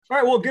All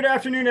right, well, good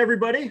afternoon,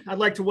 everybody. I'd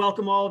like to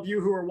welcome all of you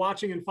who are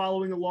watching and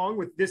following along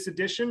with this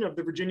edition of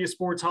the Virginia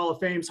Sports Hall of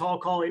Fame's Hall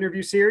Call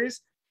interview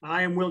series.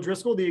 I am Will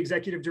Driscoll, the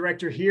executive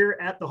director here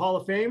at the Hall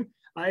of Fame.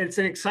 It's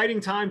an exciting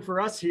time for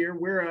us here.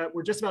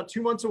 We're just about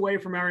 2 months away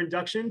from our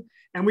induction,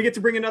 and we get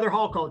to bring another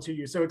Hall Call to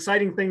you. So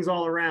exciting things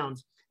all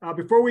around.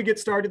 Before we get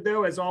started,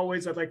 though, as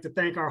always, I'd like to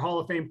thank our Hall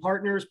of Fame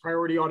partners,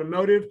 Priority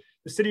Automotive,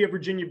 the City of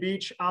Virginia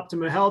Beach,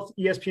 Optima Health,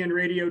 ESPN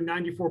Radio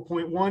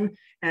 94.1,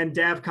 and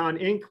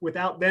DavCon Inc.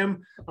 Without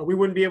them, we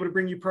wouldn't be able to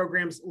bring you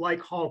programs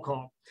like Hall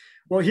Call.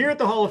 Well, here at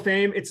the Hall of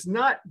Fame, it's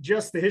not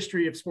just the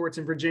history of sports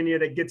in Virginia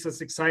that gets us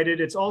excited.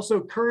 It's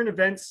also current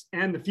events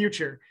and the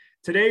future.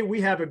 Today,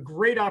 we have a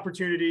great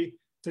opportunity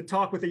to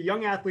talk with a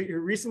young athlete who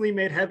recently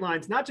made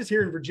headlines, not just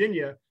here in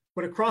Virginia,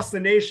 but across the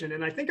nation.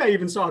 And I think I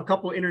even saw a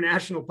couple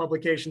international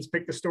publications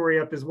pick the story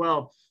up as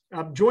well.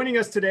 Joining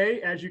us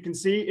today, as you can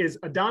see, is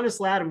Adonis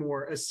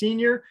Lattimore, a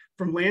senior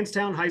from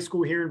Lansdowne High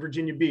School here in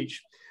Virginia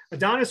Beach.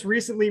 Adonis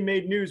recently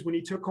made news when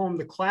he took home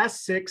the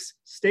Class 6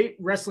 state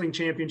wrestling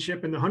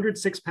championship in the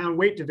 106-pound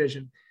weight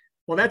division.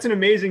 Well, that's an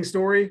amazing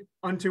story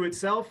unto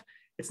itself.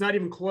 It's not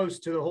even close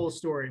to the whole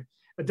story.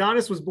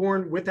 Adonis was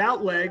born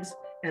without legs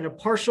and a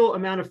partial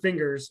amount of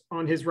fingers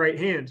on his right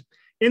hand.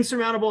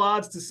 Insurmountable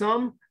odds to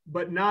some,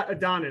 but not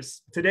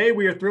Adonis. Today,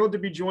 we are thrilled to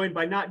be joined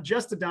by not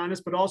just Adonis,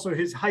 but also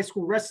his high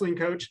school wrestling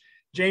coach,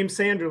 James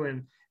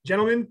Sanderlin.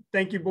 Gentlemen,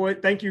 thank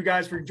you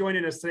guys for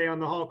joining us today on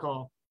the Hall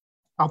Call.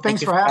 Oh,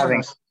 thanks for having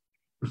us.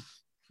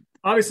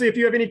 Obviously, if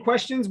you have any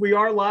questions, we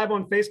are live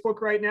on Facebook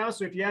right now.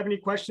 So if you have any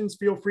questions,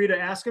 feel free to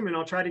ask them and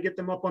I'll try to get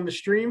them up on the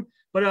stream.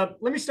 But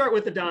let me start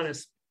with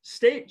Adonis.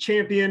 State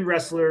champion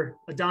wrestler,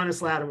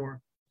 Adonis Lattimore.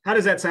 How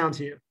does that sound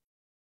to you?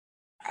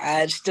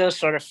 It still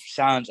sort of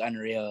sounds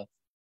unreal.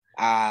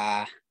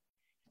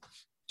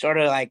 Sort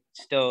of like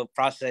still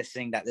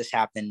processing that this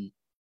happened.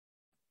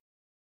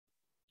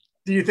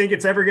 Do you think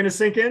it's ever going to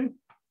sink in?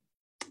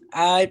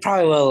 It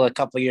probably will a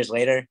couple years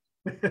later.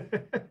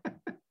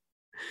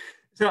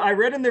 So I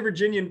read in the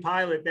Virginian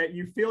Pilot that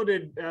you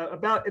fielded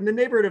about in the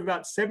neighborhood of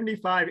about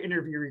 75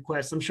 interview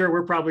requests. I'm sure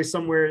we're probably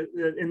somewhere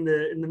in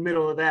the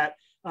middle of that.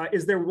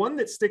 Is there one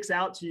that sticks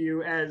out to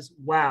you as,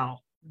 wow,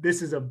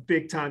 this is a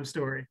big time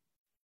story?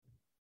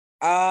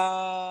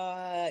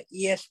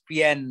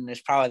 ESPN is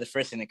probably the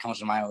first thing that comes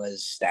to mind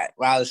was that,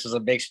 wow, this is a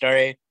big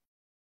story.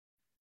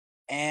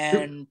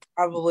 And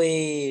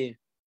probably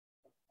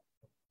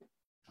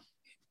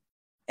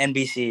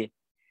NBC.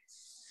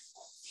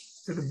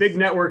 So the big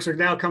networks are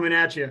now coming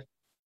at you.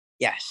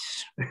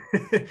 Yes.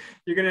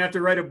 You're going to have to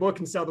write a book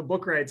and sell the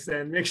book rights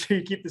then. Make sure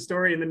you keep the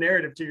story and the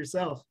narrative to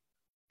yourself.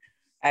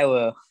 I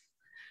will.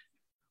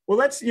 Well,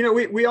 we've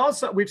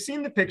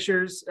seen the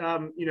pictures,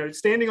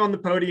 standing on the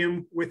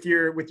podium with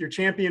your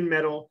champion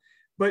medal,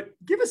 but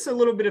give us a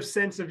little bit of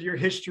sense of your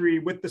history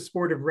with the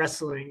sport of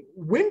wrestling.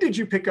 When did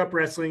you pick up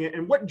wrestling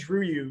and what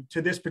drew you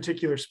to this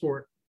particular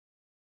sport?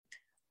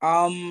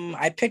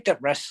 I picked up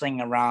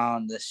wrestling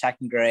around the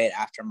second grade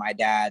after my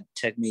dad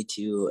took me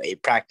to a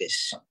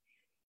practice.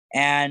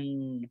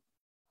 And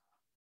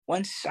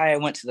once I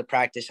went to the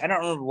practice, I don't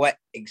remember what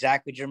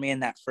exactly drew me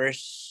in that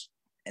first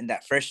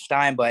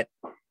time, but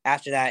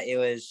after that,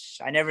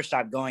 I never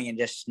stopped going and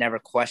just never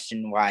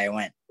questioned why I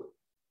went.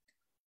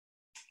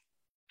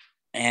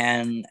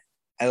 And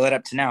I led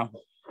up to now.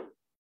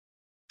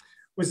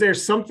 Was there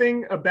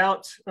something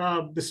about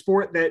the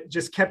sport that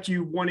just kept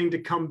you wanting to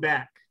come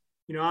back?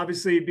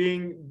 Obviously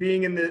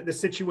being in the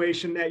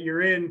situation that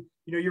you're in,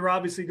 you're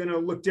obviously going to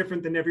look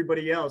different than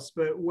everybody else,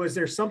 but was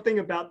there something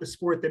about the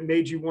sport that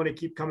made you want to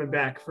keep coming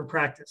back for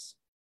practice?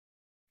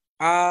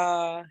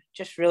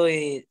 Just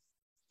really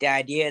the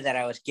idea that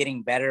I was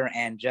getting better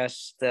and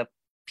just the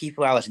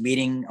people I was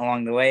meeting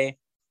along the way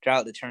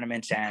throughout the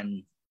tournaments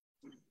and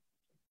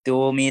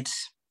dual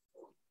meets.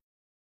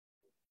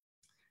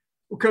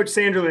 Well, Coach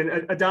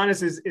Sanderlin,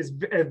 Adonis is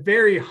a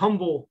very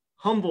humble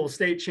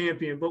state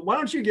champion, but why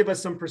don't you give us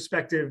some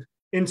perspective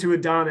into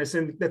Adonis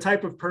and the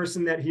type of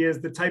person that he is,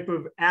 the type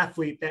of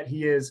athlete that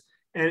he is,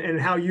 and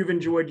how you've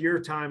enjoyed your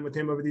time with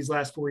him over these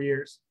last 4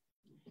 years?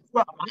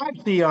 Well, I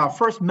actually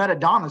first met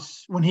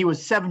Adonis when he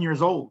was 7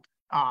 years old.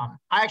 I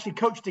actually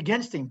coached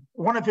against him.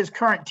 One of his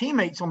current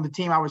teammates on the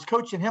team, I was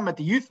coaching him at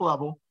the youth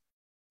level,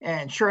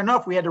 and sure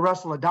enough, we had to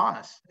wrestle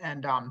Adonis.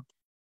 And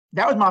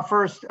that was my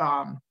first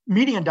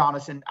meeting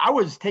Adonis, and I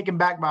was taken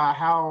back by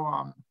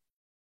how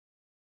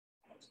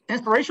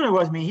inspirational he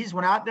was. He just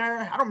went out there.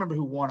 I don't remember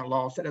who won or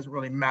lost. That doesn't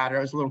really matter.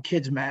 It was a little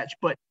kids match,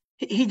 but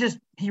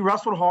he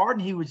wrestled hard,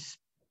 and he was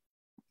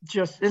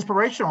just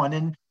inspirational. And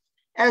then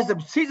as the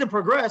season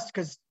progressed,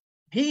 because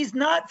he's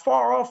not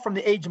far off from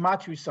the age of my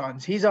two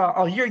sons. He's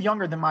a year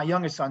younger than my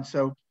youngest son.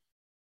 So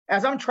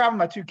as I'm traveling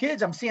with my two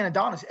kids, I'm seeing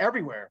Adonis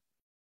everywhere.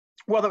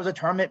 Whether it was a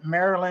tournament in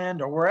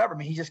Maryland or wherever,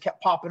 he just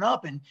kept popping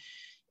up, and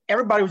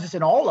everybody was just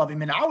in awe of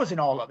him, and I was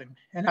in awe of him.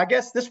 And I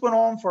guess this went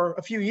on for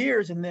a few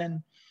years, and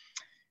then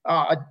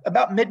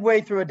about midway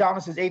through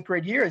Adonis's 8th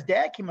grade year, his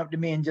dad came up to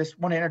me and just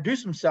wanted to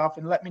introduce himself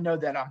and let me know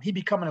that he'd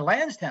be coming to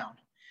Lansdowne.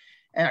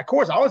 And of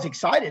course, I was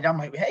excited. I'm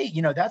like, hey,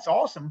 that's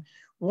awesome.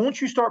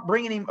 Won't you start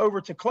bringing him over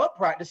to club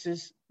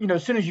practices,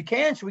 as soon as you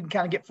can, so we can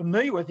kind of get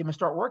familiar with him and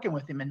start working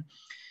with him. And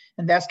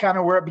that's kind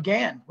of where it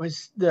began,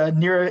 was the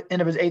near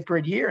end of his 8th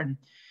grade year. And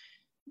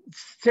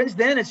since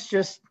then, it's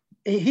just,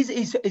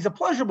 he's a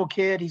pleasurable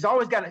kid. He's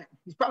always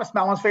he's got a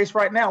smile on his face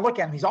right now. Look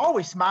at him. He's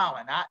always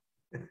smiling.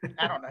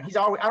 I don't know.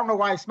 I don't know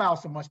why he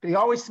smiles so much, but he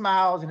always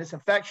smiles, and it's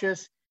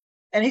infectious.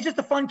 And he's just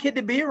a fun kid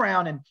to be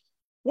around. And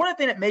one of the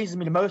things that amazes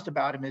me the most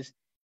about him is,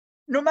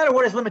 no matter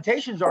what his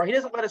limitations are, he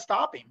doesn't let it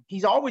stop him.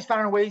 He's always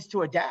finding ways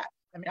to adapt.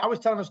 I mean, I was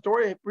telling a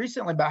story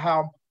recently about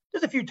how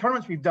there's a few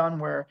tournaments we've done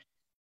where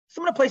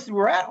some of the places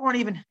we're at aren't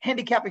even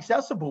handicap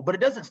accessible, but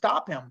it doesn't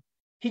stop him.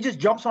 He just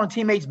jumps on a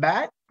teammate's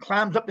back,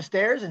 climbs up the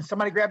stairs, and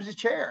somebody grabs his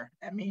chair.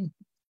 I mean,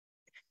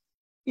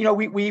 we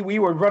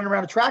were running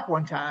around the track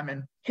one time,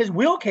 and his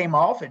wheel came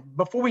off, and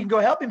before we can go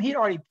help him, he'd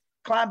already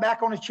climbed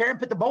back on his chair and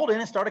put the bolt in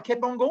and started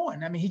kept on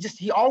going. I mean,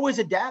 he always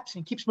adapts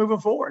and keeps moving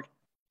forward.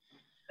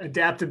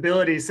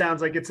 Adaptability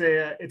sounds like it's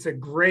a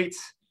great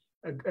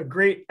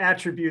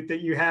attribute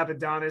that you have,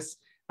 Adonis.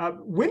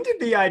 When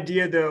did the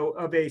idea, though,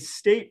 of a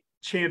state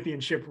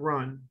championship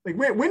run, like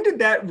when did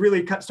that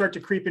really start to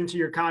creep into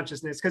your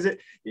consciousness? Because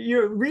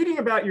you're reading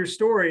about your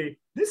story,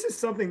 this is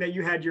something that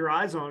you had your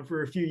eyes on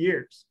for a few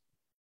years.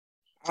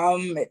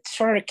 It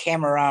sort of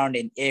came around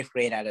in 8th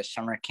grade at a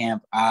summer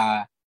camp.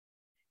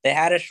 They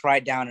had us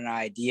write down an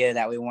idea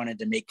that we wanted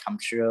to make come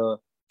true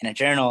in a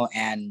journal,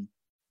 and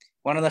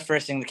one of the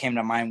first things that came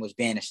to mind was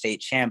being a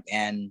state champ.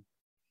 And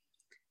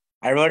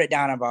I wrote it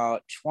down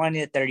about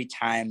 20 to 30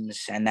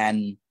 times, and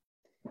then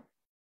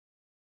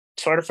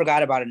sort of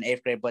forgot about it in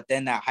 8th grade. But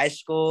then at high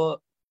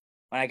school,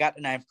 when I got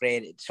to 9th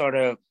grade, it sort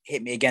of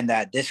hit me again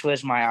that this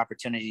was my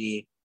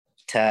opportunity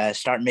to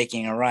start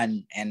making a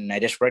run. And I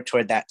just worked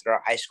toward that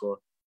throughout high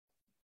school.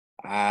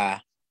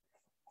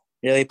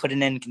 Really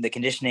putting in the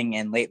conditioning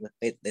and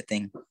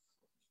weightlifting.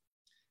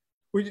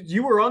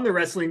 You were on the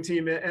wrestling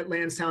team at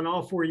Lansdowne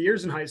all 4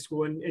 years in high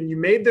school, and you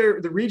made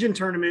the region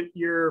tournament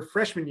your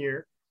freshman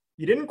year.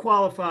 You didn't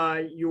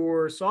qualify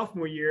your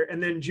sophomore year,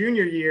 and then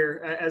junior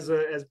year, as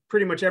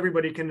pretty much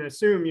everybody can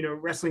assume,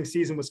 wrestling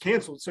season was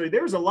canceled. So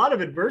there was a lot of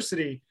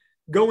adversity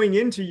going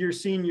into your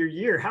senior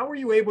year. How were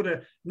you able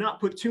to not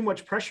put too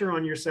much pressure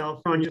on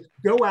yourself, on just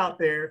go out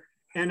there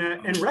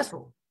and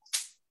wrestle?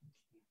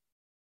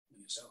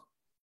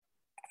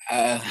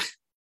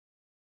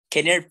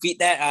 Can you repeat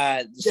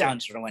that? The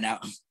sound sort of went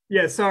out.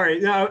 Yeah, sorry.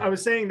 No, I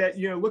was saying that,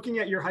 looking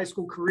at your high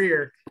school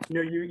career,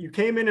 you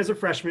came in as a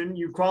freshman,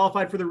 you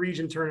qualified for the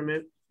region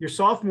tournament. Your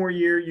sophomore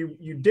year,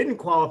 you didn't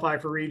qualify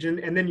for region,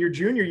 and then your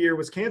junior year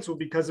was canceled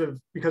because of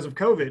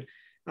COVID.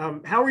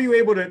 How were you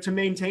able to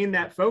maintain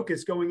that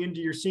focus going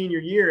into your senior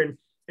year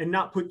and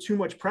not put too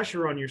much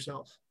pressure on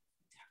yourself?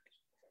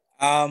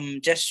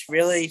 Just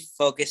really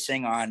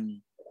focusing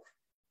on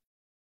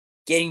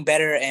getting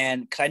better,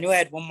 and because I knew I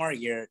had one more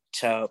year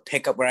to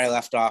pick up where I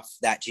left off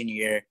that junior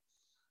year.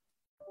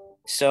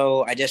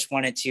 So I just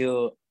wanted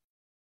to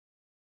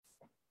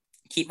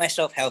keep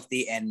myself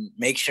healthy and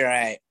make sure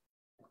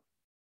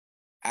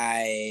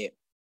I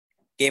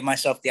gave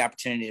myself the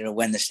opportunity to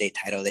win the state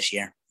title this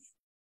year.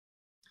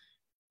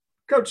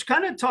 Coach,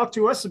 kind of talk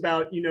to us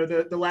about,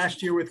 the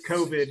last year with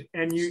COVID,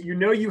 and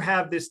you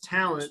have this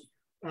talent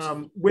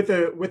with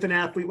an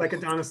athlete like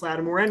Adonis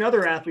Lattimore and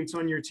other athletes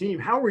on your team.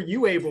 How were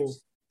you able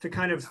to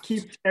kind of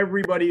keep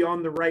everybody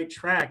on the right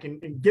track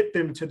and get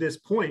them to this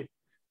point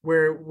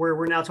where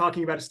we're now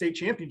talking about a state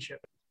championship?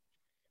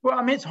 Well,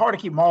 I mean, it's hard to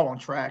keep them all on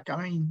track.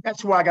 I mean,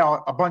 that's why I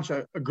got a bunch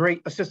of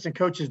great assistant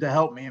coaches to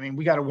help me. I mean,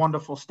 we got a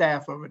wonderful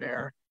staff over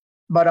there.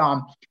 But,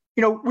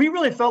 we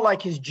really felt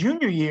like his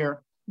junior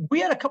year,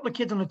 we had a couple of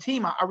kids on the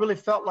team. I really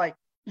felt like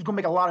he was going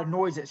to make a lot of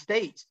noise at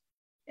states.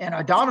 And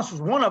Adonis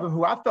was one of them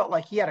who I felt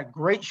like he had a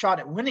great shot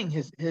at winning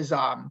his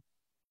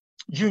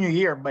junior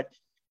year. But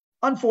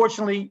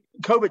unfortunately,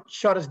 COVID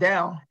shut us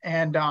down.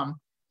 And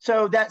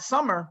so that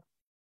summer,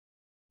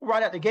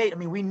 right out the gate, I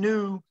mean, we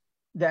knew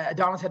that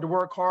Adonis had to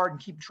work hard and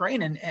keep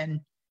training.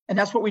 And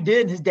that's what we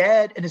did. And his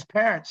dad and his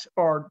parents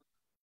are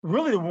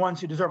really the ones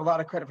who deserve a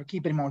lot of credit for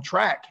keeping him on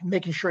track,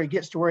 making sure he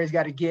gets to where he's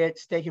got to get,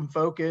 staying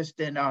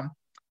focused. And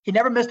he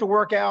never missed a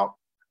workout.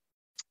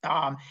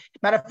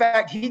 Matter of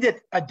fact, he did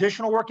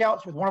additional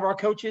workouts with one of our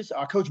coaches,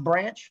 Coach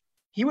Branch.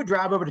 He would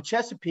drive over to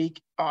Chesapeake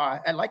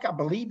at I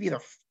believe either,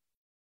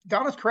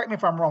 Adonis, correct me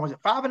if I'm wrong, was it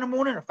 5 in the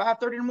morning or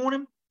 5:30 in the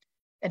morning?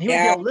 And he would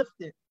get a lift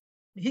in.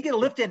 He'd get a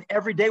lift in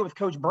every day with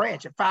Coach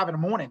Branch at 5 in the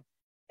morning.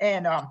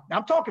 And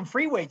I'm talking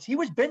free weights. He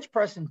was bench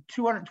pressing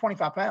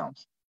 225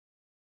 pounds.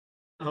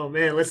 Oh,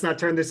 man, let's not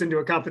turn this into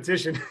a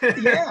competition.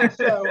 Yeah.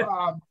 So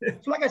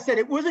like I said,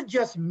 it wasn't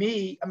just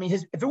me. I mean,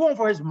 if it weren't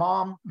for his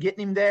mom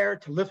getting him there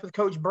to lift with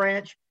Coach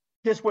Branch,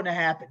 this wouldn't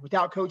have happened.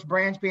 Without Coach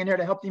Branch being there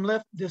to help him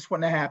lift, this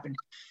wouldn't have happened.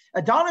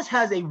 Adonis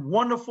has a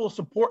wonderful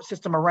support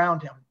system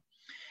around him.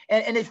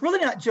 And it's really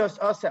not just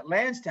us at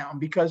Lansdowne,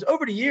 because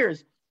over the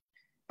years,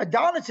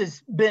 Adonis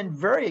has been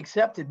very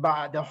accepted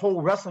by the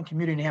whole wrestling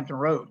community in Hampton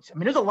Roads. I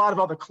mean, there's a lot of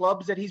other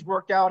clubs that he's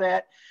worked out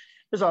at.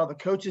 There's other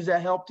coaches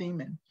that helped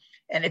him.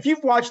 And if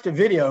you've watched the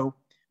video,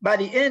 by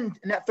the end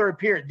in that third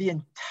period, the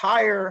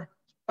entire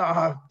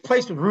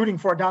place was rooting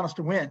for Adonis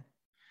to win.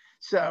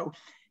 So,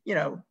 you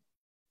know,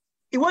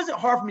 it wasn't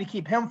hard for me to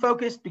keep him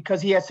focused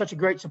because he had such a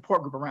great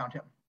support group around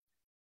him.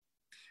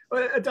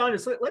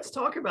 Adonis, let's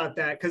talk about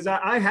that, because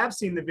I have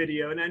seen the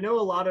video, and I know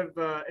a lot of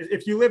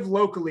if you live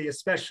locally,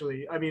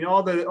 especially, I mean,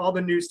 all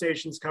the news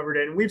stations covered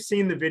it, and we've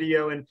seen the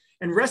video. And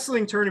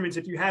wrestling tournaments,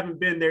 if you haven't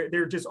been there,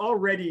 they're just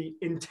already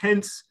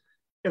intense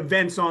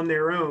events on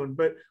their own.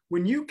 But were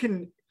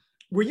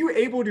you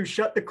able to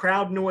shut the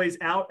crowd noise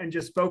out and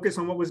just focus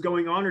on what was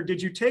going on, or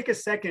did you take a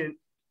second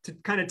to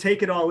kind of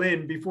take it all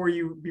in before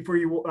you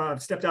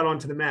stepped out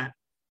onto the mat?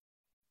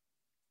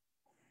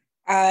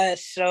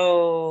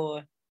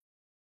 So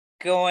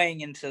going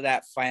into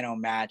that final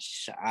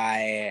match,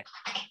 it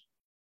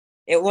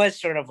was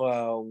sort of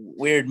a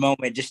weird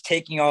moment, just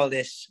taking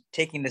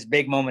this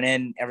big moment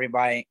in.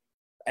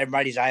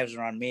 Everybody's eyes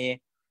were on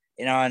me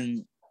and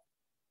on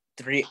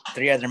three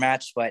other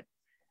matches, but it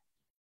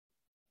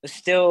was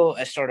still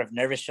a sort of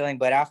nervous feeling.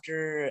 But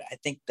after, I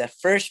think, the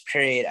first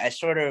period,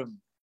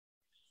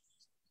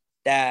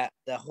 that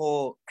the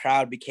whole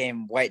crowd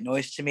became white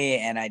noise to me,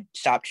 and I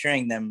stopped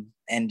hearing them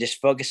and just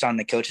focused on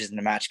the coaches and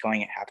the match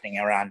happening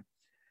around.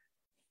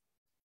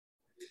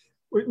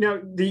 Now,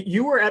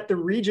 you were at the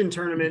region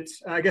tournament,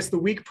 I guess, the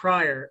week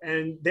prior,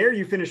 and there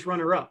you finished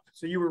runner-up.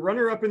 So you were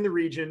runner-up in the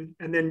region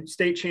and then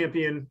state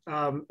champion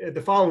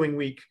the following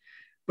week.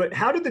 But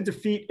how did the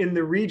defeat in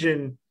the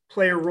region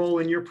play a role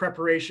in your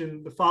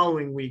preparation the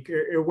following week?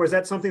 Or was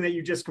that something that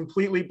you just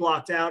completely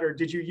blocked out, or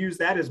did you use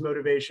that as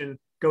motivation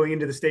going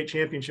into the state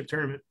championship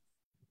tournament?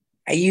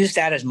 I used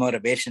that as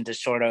motivation to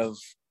sort of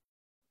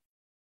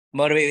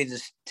motivate me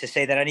to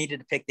say that I needed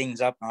to pick things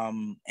up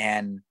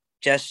and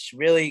just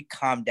really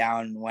calm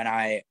down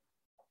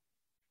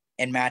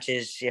in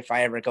matches. If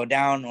I ever go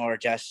down or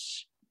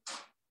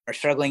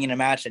struggling in a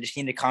match, I just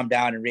need to calm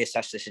down and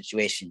reassess the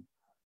situation.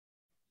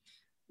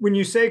 When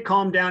you say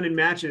calm down in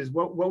matches,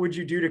 what would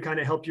you do to kind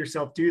of help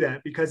yourself do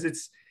that? Because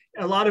it's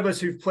a lot of us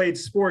who've played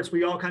sports,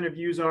 we all kind of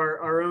use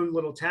our own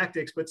little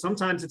tactics, but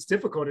sometimes it's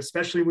difficult,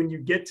 especially when you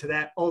get to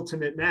that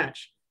ultimate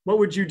match. What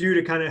would you do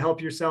to kind of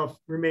help yourself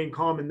remain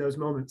calm in those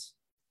moments?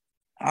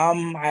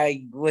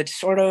 I would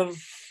sort of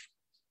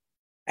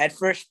at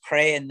first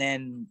pray and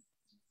then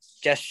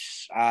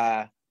just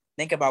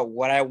think about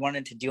what I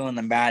wanted to do in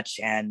the match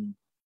and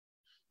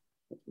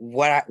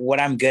what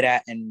I'm good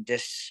at, and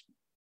just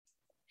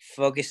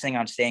focusing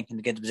on staying in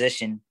a good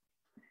position.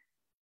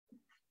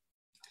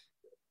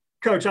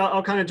 Coach,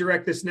 I'll kind of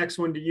direct this next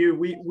one to you.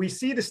 We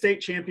see the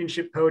state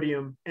championship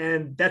podium,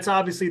 and that's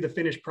obviously the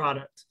finished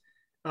product.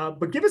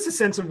 But give us a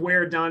sense of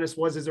where Adonis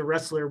was as a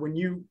wrestler when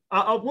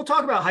we'll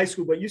talk about high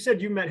school, but you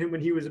said you met him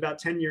when he was about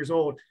 10 years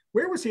old.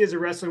 Where was he as a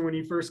wrestler when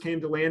he first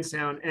came to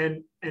Lansdowne,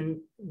 and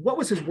what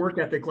was his work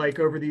ethic like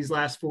over these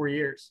last 4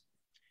 years?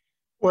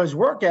 Well, his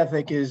work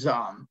ethic is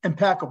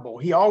impeccable.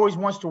 He always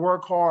wants to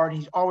work hard.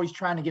 He's always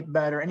trying to get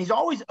better, and he's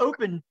always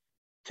open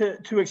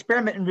to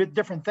experimenting with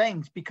different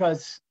things,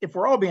 because if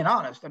we're all being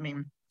honest, I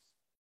mean,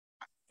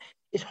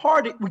 it's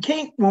hard. We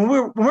can't, when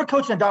we're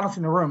coaching Adonis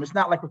in the room, it's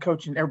not like we're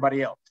coaching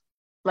everybody else.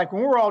 Like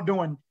when we're all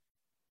doing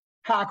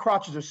high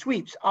crotches or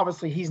sweeps,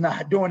 obviously he's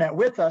not doing that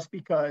with us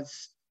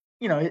because,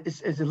 you know,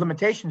 it's a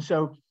limitation.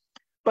 So,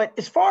 but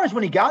as far as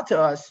when he got to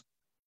us,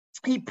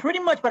 he pretty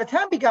much, by the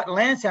time he got to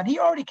Lansdowne, he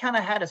already kind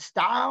of had a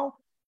style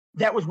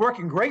that was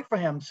working great for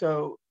him.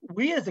 So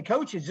we as the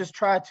coaches just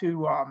try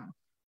to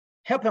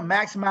help him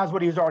maximize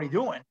what he was already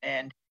doing.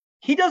 And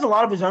he does a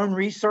lot of his own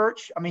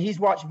research. I mean, he's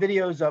watched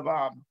videos of,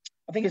 I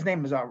think his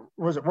name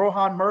was it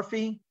Rohan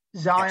Murphy,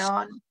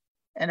 Zion? Yes.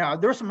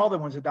 And there's some other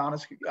ones,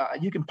 Adonis.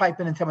 You can pipe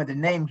in and tell me the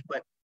names,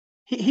 but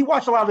he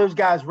watched a lot of those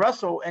guys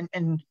wrestle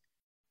and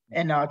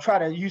try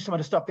to use some of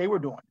the stuff they were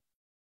doing.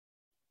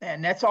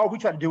 And that's all we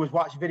try to do is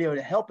watch video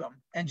to help him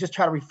and just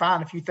try to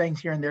refine a few things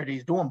here and there that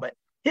he's doing. But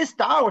his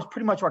style was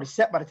pretty much already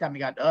set by the time he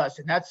got to us.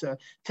 And that's a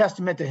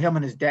testament to him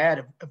and his dad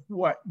of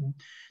what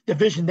the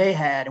vision they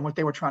had and what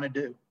they were trying to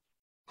do.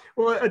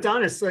 Well,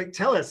 Adonis,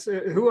 tell us,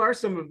 who are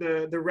some of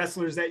the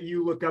wrestlers that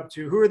you look up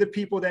to? Who are the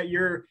people that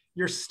you're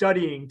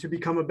studying to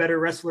become a better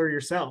wrestler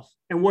yourself?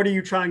 And what are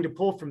you trying to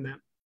pull from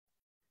them?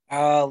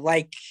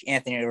 Like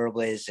Anthony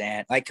Robles,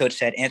 and like Coach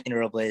said, Anthony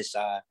Robles,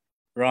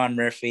 Ron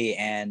Murphy,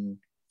 and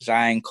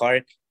Zion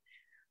Clark.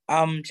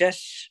 One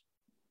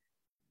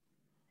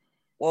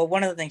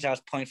of the things I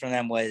was pulling from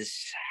them was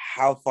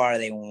how far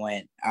they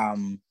went,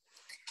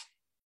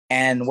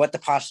 and what the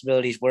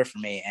possibilities were for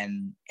me.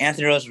 And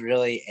Anthony Rose was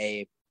really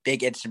a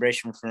big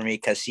inspiration for me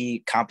because he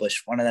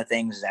accomplished one of the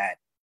things that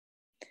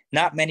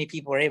not many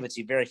people are able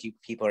to, very few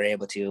people are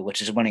able to,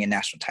 which is winning a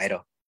national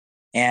title.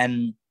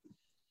 And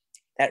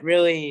that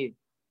really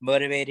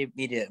motivated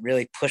me to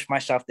really push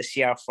myself to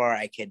see how far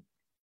I could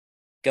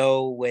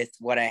go with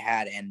what I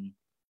had and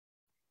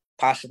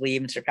possibly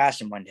even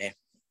surpass him one day.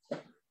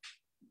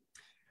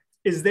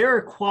 Is there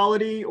a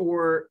quality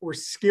or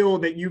skill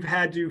that you've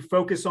had to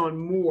focus on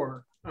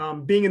more,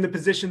 being in the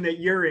position that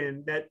you're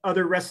in, that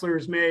other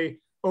wrestlers may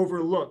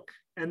overlook?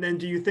 And then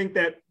do you think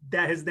that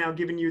that has now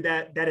given you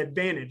that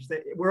advantage,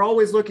 that we're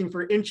always looking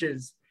for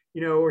inches,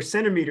 or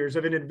centimeters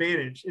of an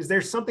advantage? Is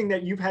there something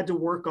that you've had to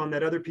work on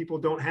that other people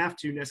don't have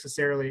to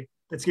necessarily,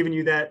 that's given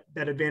you that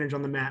advantage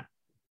on the mat?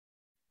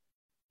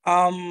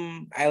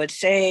 I would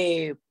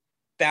say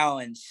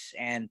balance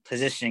and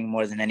positioning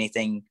more than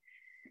anything.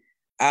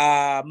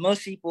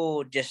 Most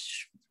people just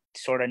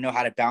sort of know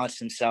how to balance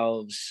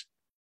themselves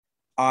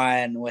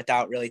on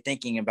without really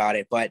thinking about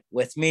it. But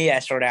with me, I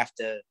sort of have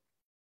to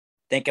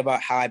think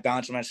about how I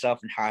balance myself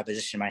and how I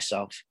position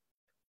myself.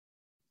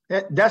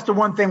 That's the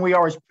one thing we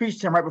always preach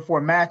to him right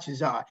before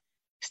matches.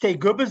 Stay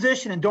good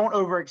position and don't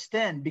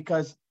overextend,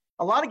 because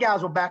a lot of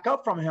guys will back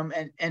up from him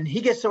and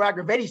he gets so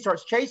aggravated, he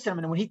starts chasing him.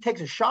 And when he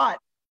takes a shot,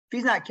 if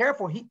he's not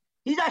careful,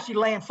 he's actually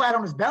laying flat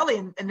on his belly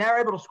and they're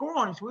able to score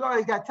on him. So we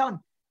always got to tell him,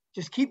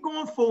 just keep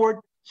going forward,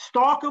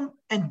 stalk him,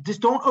 and just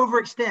don't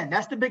overextend.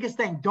 That's the biggest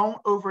thing.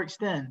 Don't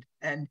overextend.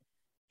 And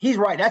he's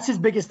right. That's his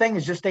biggest thing,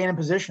 is just staying in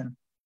position.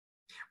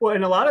 Well,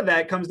 and a lot of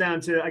that comes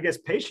down to, I guess,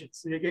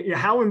 patience.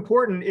 How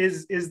important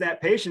is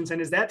that patience?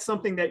 And is that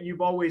something that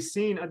you've always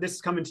seen? This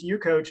is coming to you,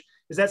 Coach.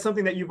 Is that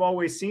something that you've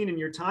always seen in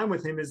your time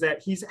with him, is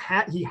that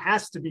he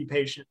has to be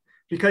patient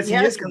because he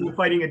is kind of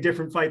fighting a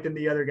different fight than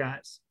the other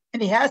guys?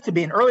 And he has to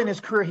be. And early in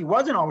his career, he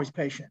wasn't always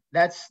patient.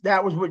 That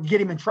was what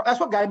get him in trouble. That's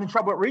what got him in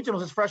trouble at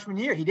regionals his freshman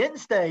year. He didn't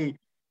stay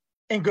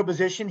in good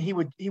position. He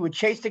would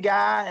chase the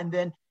guy, and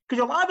then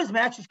because a lot of his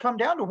matches come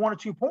down to 1 or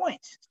 2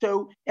 points.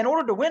 So in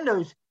order to win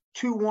those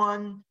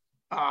 2-1,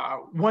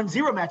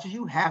 1-0 matches,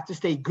 you have to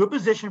stay good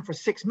position for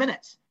 6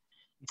 minutes.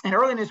 And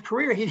early in his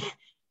career, he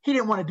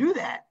didn't want to do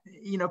that,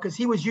 because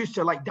he was used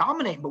to like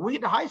dominating. But when we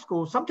get to high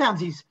school,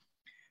 sometimes these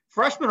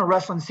freshmen are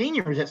wrestling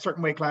seniors at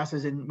certain weight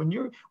classes, and when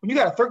you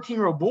got a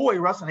 13-year-old boy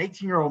wrestling an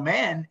 18-year-old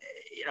man,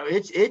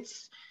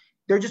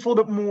 they're just a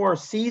little bit more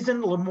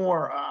seasoned, a little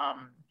more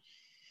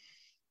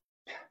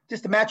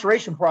just the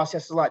maturation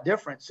process is a lot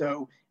different.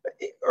 So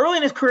early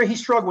in his career, he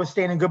struggled with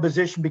staying in good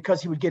position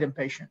because he would get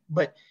impatient.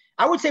 But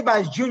I would say by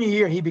his junior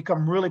year, he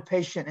became really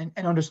patient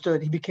and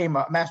understood. He became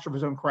a master of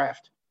his own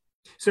craft.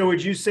 So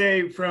would you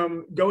say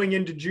from going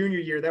into junior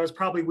year, that was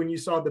probably when you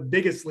saw the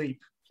biggest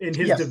leap in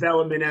his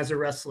development as a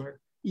wrestler?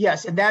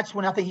 Yes, and that's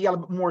when I think he got a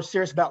bit more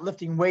serious about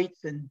lifting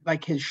weights and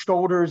like his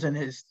shoulders and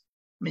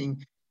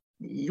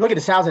you look at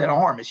the size of that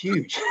arm, it's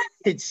huge.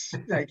 It's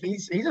like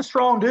he's a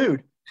strong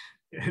dude.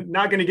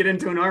 Not going to get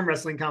into an arm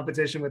wrestling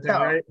competition with him,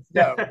 right?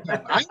 No.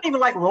 I don't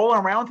even like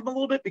rolling around with him a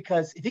little bit,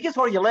 because if he gets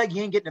hold of your leg, he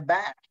ain't getting it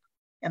back.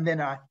 And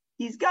then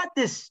he's got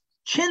this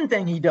chin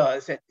thing he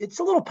does. It's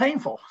a little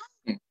painful.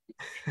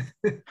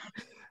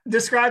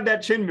 Describe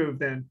that chin move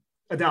then,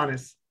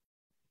 Adonis.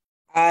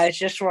 It's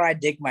just where I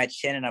dig my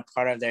chin in a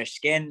part of their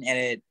skin.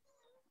 And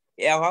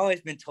I've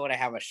always been told I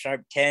have a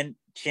sharp chin,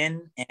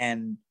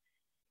 and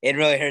it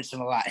really hurts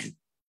them a lot.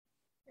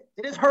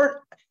 It has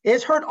hurt.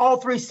 It's hurt all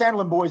 3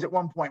 Sandlin boys at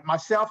one point,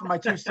 myself and my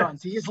 2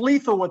 sons. He is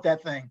lethal with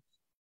that thing.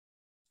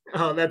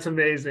 Oh, that's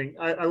amazing.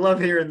 I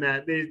love hearing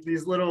that.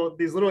 These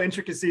little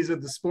intricacies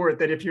of the sport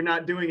that if you're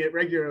not doing it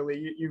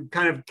regularly, you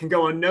kind of can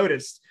go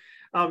unnoticed.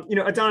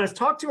 Adonis,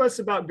 talk to us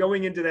about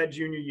going into that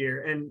junior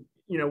year. And,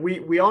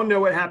 we all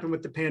know what happened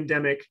with the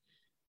pandemic.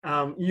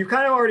 You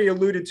kind of already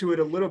alluded to it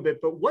a little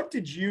bit, but what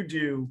did you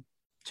do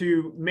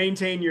to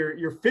maintain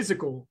your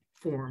physical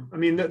form? I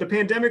mean, the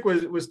pandemic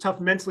was tough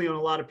mentally on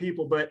a lot of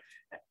people, but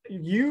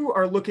you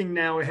are looking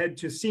now ahead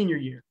to senior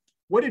year.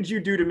 What did you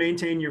do to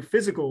maintain your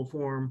physical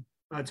form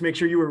to make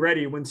sure you were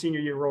ready when senior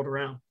year rolled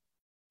around?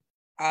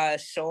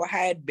 So I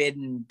had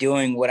been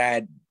doing what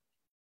I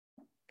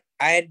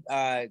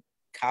had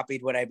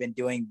copied what I've been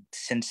doing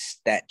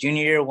since that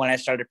junior year when I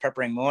started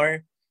preparing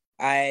more.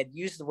 I had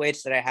used the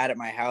weights that I had at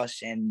my house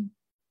and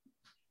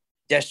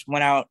just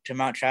went out to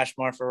Mount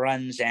Trashmore for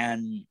runs.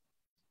 And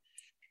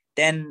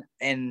then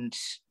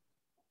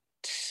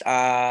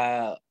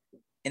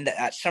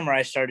that summer,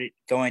 I started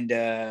going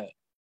to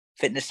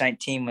Fitness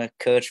 19 with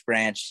Coach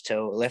Branch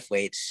to lift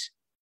weights.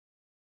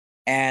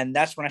 And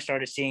that's when I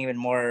started seeing even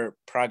more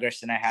progress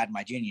than I had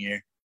my junior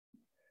year.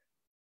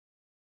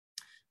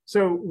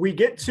 So we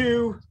get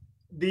to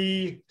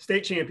the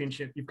state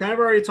championship. You've kind of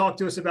already talked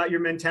to us about your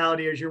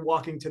mentality as you're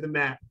walking to the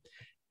mat.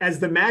 As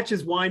the match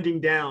is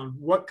winding down,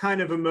 what kind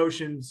of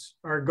emotions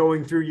are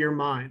going through your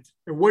mind?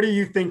 And what are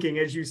you thinking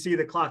as you see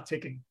the clock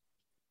ticking?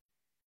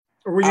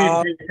 Or were you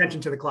even paying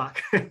attention to the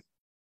clock? To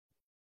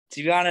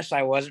be honest,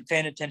 I wasn't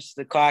paying attention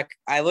to the clock.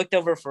 I looked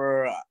over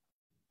for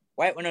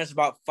right when it was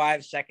about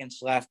 5 seconds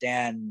left,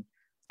 and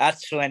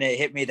that's when it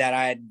hit me that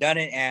I had done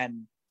it,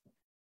 and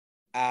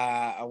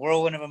a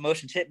whirlwind of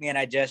emotions hit me, and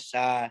I just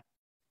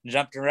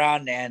jumped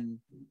around and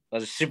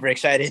was super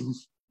excited.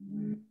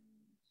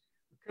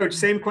 Coach,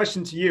 same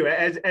question to you.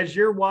 As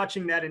you're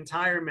watching that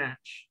entire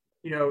match,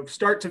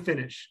 start to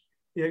finish,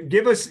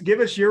 give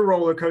us your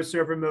roller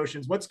coaster of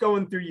emotions. What's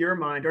going through your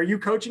mind? Are you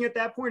coaching at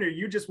that point, or are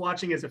you just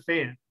watching as a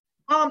fan?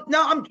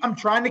 No, I'm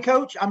trying to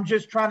coach. I'm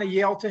just trying to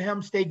yell to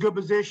him, stay good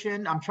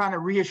position. I'm trying to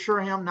reassure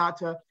him not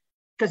to,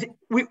 because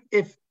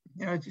it's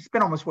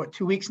been almost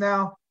 2 weeks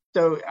now.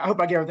 So I hope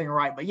I get everything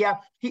right. But yeah,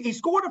 he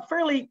scored a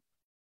fairly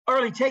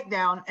early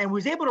takedown and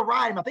was able to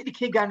ride him. I think the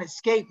kid got an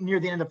escape near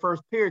the end of the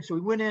first period. So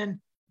we went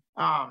in.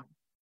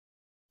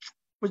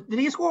 Did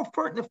he score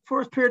in the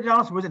first period,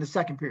 Adonis, or was it the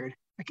second period?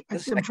 I'm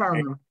trying to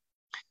remember.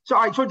 So,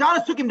 all right, so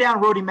Adonis took him down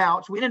and rode him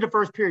out. So we ended the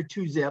first period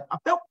 2-zip. I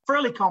felt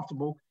fairly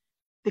comfortable.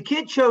 The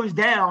kid chose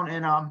down,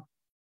 and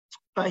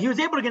he was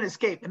able to get an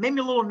escape. It made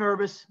me a little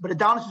nervous, but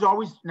Adonis was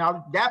always –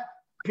 now, that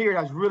period,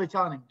 I was really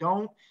telling him,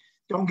 don't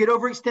get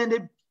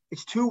overextended.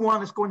 It's 2-1.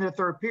 Let's go into the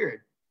third period.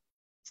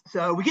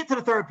 So we get to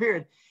the third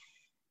period.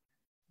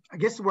 I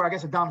guess where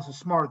Adonis is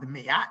smarter than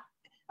me.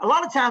 A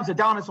lot of times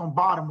Adonis on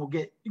bottom will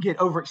get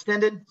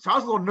overextended. So I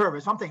was a little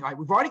nervous. I'm thinking, like,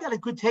 we've already got a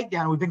good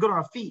takedown. We've been good on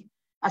our feet.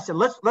 I said,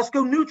 let's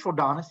go neutral,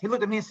 Adonis. He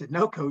looked at me and said,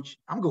 no, coach,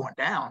 I'm going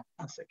down.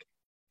 I was like,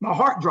 my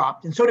heart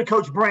dropped. And so did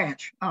Coach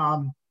Branch.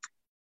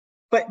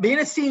 But being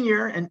a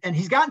senior, and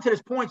he's gotten to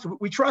this point, so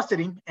we trusted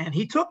him, and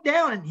he took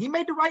down and he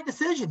made the right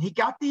decision. He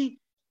got the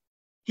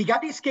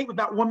escape with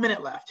about 1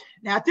 minute left.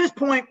 Now at this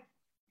point,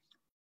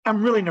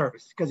 I'm really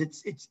nervous because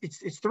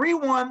it's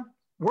 3-1.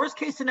 Worst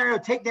case scenario,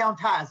 takedown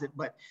ties it,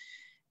 but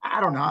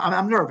I don't know.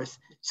 I'm nervous.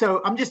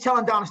 So I'm just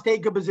telling Adonis, stay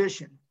in good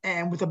position.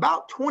 And with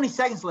about 20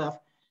 seconds left,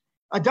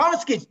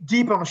 Adonis gets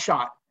deep on a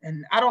shot.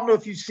 And I don't know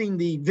if you've seen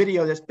the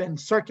video that's been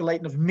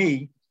circulating of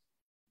me,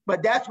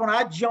 but that's when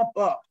I jump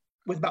up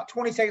with about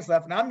 20 seconds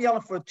left, and I'm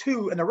yelling for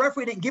 2, and the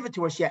referee didn't give it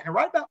to us yet. And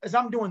right about as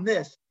I'm doing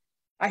this,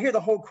 I hear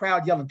the whole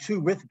crowd yelling 2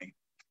 with me.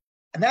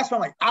 And that's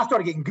when I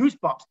started getting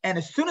goosebumps. And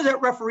as soon as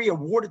that referee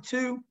awarded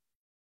 2,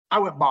 I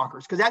went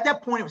bonkers. Because at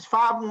that point, it was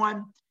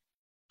 5-1.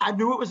 I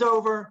knew it was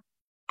over.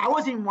 I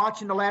wasn't even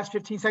watching the last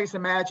 15 seconds of the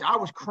match. I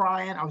was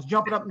crying. I was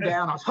jumping up and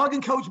down. I was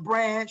hugging Coach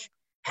Branch.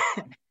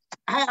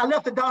 I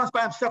left Adonis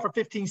by himself for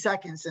 15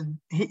 seconds, and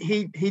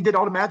he did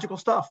all the magical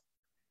stuff.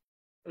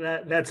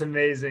 That's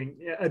amazing.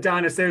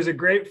 Adonis, there's a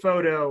great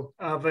photo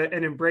of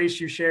an embrace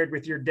you shared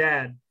with your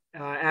dad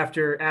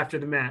after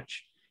the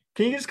match.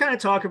 Can you just kind of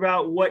talk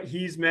about what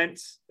he's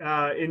meant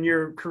in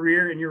your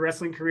career, in your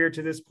wrestling career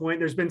to this point?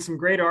 There's been some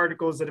great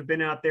articles that have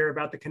been out there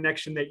about the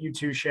connection that you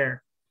two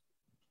share.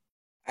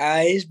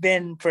 He's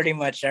been pretty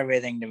much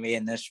everything to me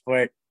in this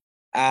sport.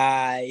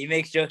 He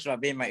makes jokes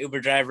about being my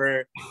Uber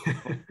driver,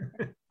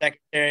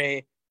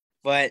 secretary,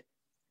 but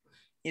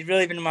he's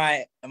really been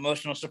my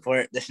emotional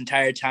support this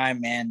entire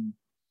time and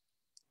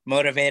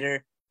motivator.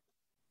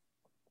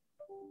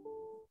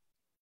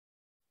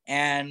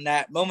 And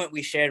that moment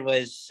we shared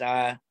was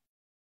a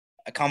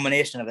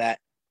combination of that.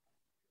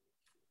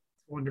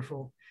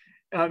 Wonderful.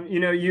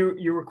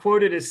 You were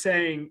quoted as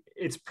saying,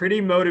 it's pretty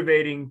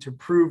motivating to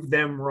prove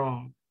them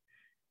wrong.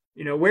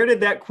 Where did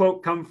that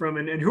quote come from,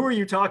 and who are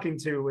you talking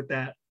to with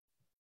that?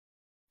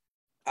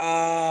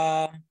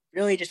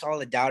 Really just all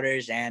the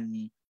doubters,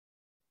 and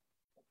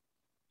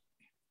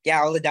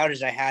all the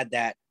doubters I had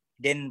that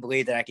didn't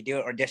believe that I could do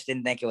it or just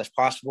didn't think it was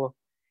possible.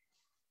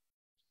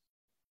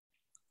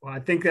 Well, I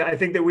think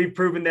that we've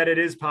proven that it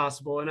is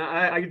possible, and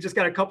I just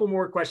got a couple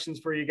more questions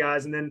for you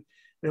guys, and then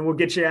we'll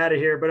get you out of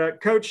here.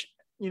 But Coach,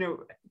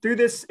 through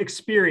this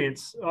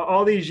experience,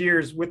 all these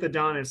years with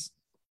Adonis,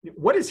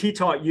 what has he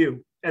taught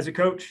you as a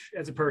coach,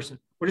 as a person?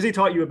 What has he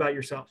taught you about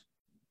yourself?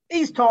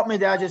 He's taught me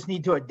that I just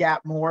need to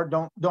adapt more.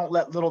 Don't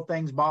let little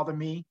things bother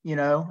me.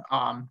 No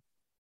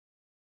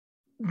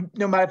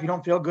matter if you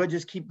don't feel good,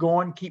 just keep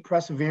going, keep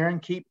persevering,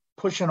 keep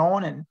pushing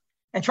on,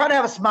 and try to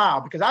have a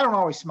smile, because I don't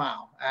always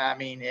smile. I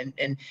mean,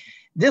 and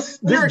this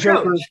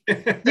Joker,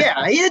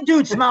 the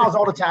dude smiles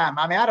all the time.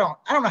 I mean, I don't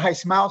know how he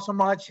smiles so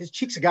much. His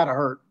cheeks have got to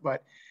hurt,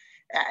 but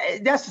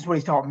that's just what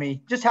he's taught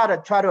me. Just how to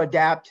try to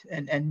adapt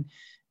and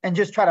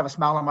just try to have a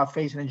smile on my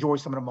face and enjoy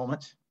some of the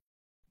moments.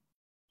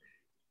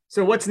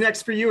 So what's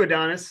next for you,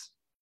 Adonis,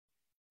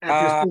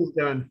 after school's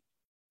done?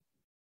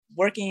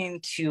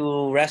 Working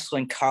to wrestle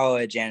in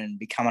college and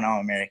become an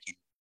All-American.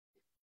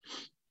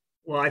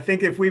 Well, I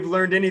think if we've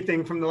learned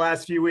anything from the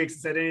last few weeks,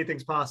 it's that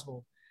anything's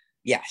possible.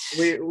 Yes.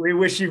 We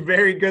wish you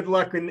very good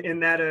luck in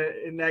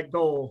that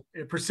goal,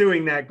 in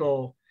pursuing that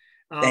goal.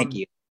 Thank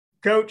you.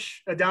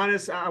 Coach,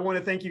 Adonis, I want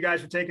to thank you guys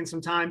for taking some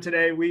time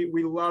today.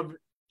 We love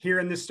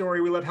hearing this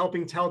story. We love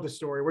helping tell the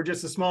story. We're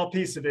just a small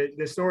piece of it.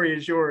 The story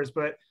is yours,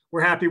 but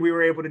we're happy we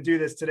were able to do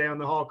this today on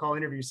the Hall Call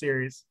interview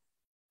series.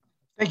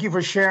 Thank you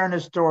for sharing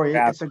this story.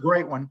 Yeah. It's a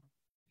great one.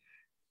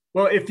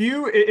 Well,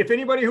 if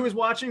anybody who is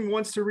watching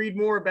wants to read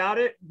more about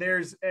it,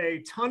 there's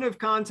a ton of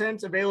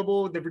content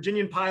available. The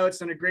Virginian Pilot's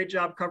done a great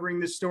job covering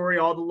this story.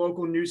 All the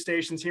local news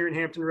stations here in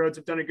Hampton Roads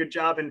have done a good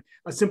job, and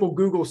a simple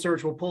Google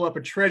search will pull up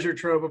a treasure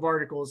trove of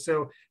articles.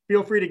 So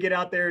feel free to get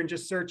out there and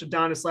just search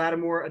Adonis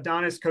Lattimore.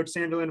 Adonis, Coach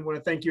Sanderlin, I want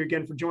to thank you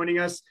again for joining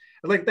us.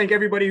 I'd like to thank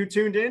everybody who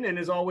tuned in. And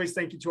as always,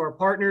 thank you to our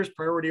partners,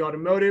 Priority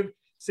Automotive,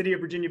 City of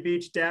Virginia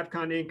Beach,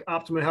 Davcon Inc.,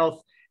 Optima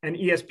Health, and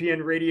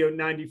ESPN Radio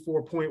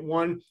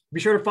 94.1.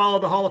 Be sure to follow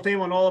the Hall of Fame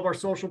on all of our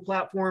social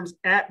platforms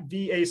at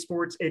VA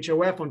Sports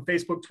HOF on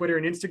Facebook, Twitter,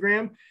 and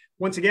Instagram.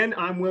 Once again,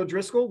 I'm Will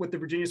Driscoll with the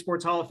Virginia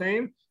Sports Hall of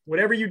Fame.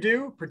 Whatever you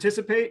do,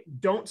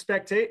 participate, don't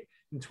spectate.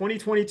 And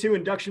 2022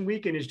 induction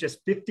weekend is just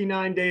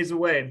 59 days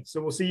away. So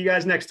we'll see you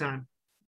guys next time.